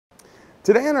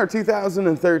Today in our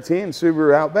 2013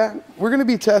 Subaru Outback, we're going to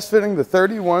be test fitting the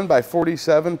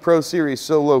 31x47 Pro Series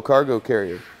Solo Cargo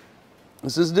Carrier.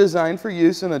 This is designed for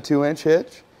use in a 2-inch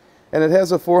hitch, and it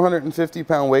has a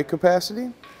 450-pound weight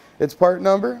capacity. Its part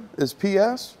number is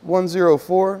PS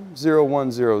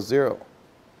 1040100.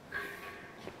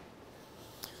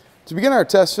 To begin our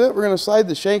test fit, we're going to slide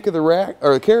the shank of the rack,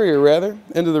 or the carrier rather,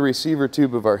 into the receiver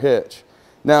tube of our hitch.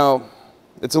 Now,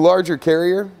 it's a larger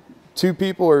carrier. 2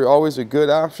 people are always a good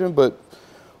option, but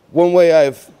one way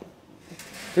I've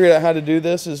figured out how to do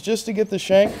this is just to get the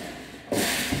shank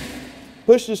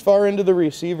pushed as far into the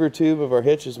receiver tube of our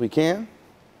hitch as we can.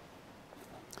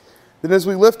 Then as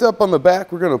we lift up on the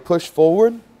back, we're going to push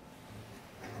forward.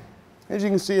 As you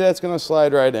can see, that's going to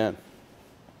slide right in.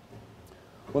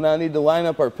 We'll now need to line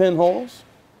up our pinholes.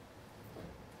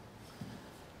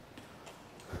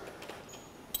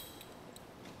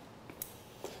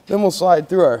 Then we'll slide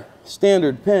through our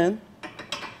standard pin.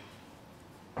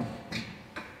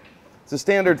 It's a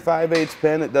standard 5/8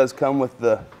 pin. It does come with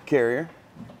the carrier.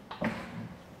 And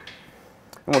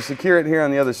we'll secure it here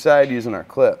on the other side using our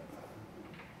clip.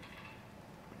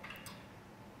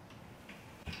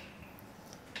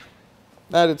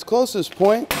 At its closest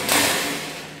point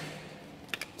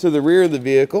to the rear of the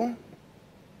vehicle,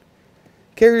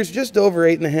 carrier's just over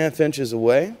 8.5 inches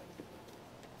away.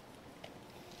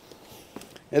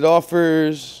 It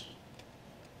offers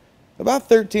about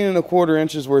 13.25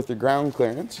 inches worth of ground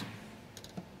clearance.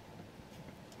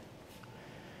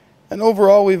 And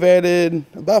overall, we've added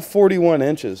about 41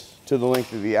 inches to the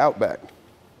length of the Outback.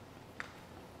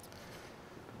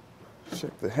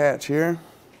 Check the hatch here.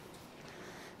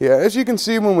 Yeah, as you can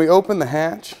see, when we open the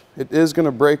hatch, it is going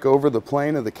to break over the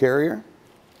plane of the carrier.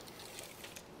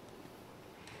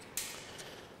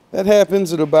 That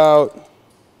happens at about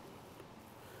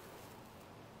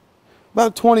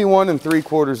 21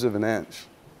 3/4 of an inch.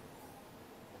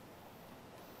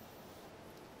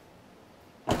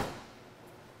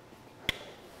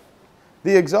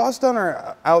 The exhaust on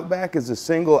our Outback is a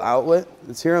single outlet.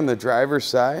 It's here on the driver's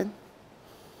side.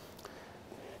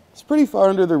 It's pretty far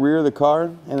under the rear of the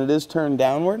car, and it is turned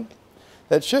downward.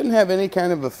 That shouldn't have any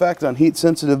kind of effect on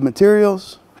heat-sensitive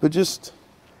materials, but just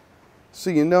so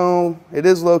you know, it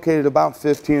is located about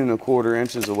 15.25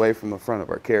 inches away from the front of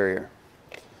our carrier.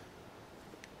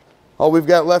 All we've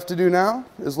got left to do now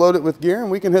is load it with gear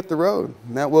and we can hit the road.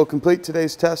 And that will complete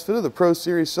today's test fit of the Pro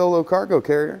Series Solo Cargo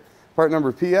Carrier, part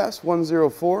number PS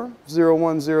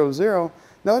 1040100.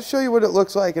 Now let's show you what it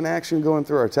looks like in action going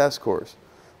through our test course.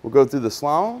 We'll go through the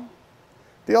slalom,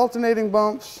 the alternating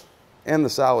bumps, and the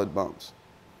solid bumps.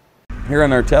 Here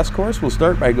on our test course, we'll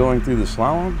start by going through the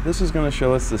slalom. This is going to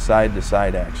show us the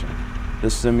side-to-side action.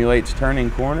 This simulates turning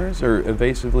corners or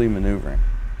evasively maneuvering.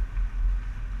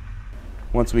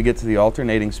 Once we get to the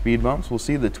alternating speed bumps, we'll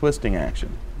see the twisting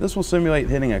action. This will simulate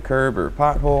hitting a curb or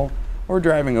pothole or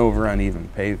driving over uneven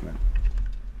pavement.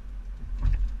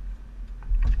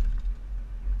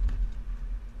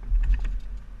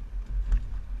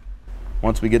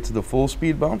 Once we get to the full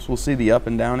speed bumps, we'll see the up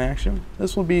and down action.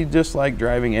 This will be just like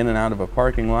driving in and out of a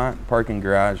parking lot, parking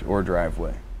garage, or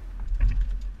driveway.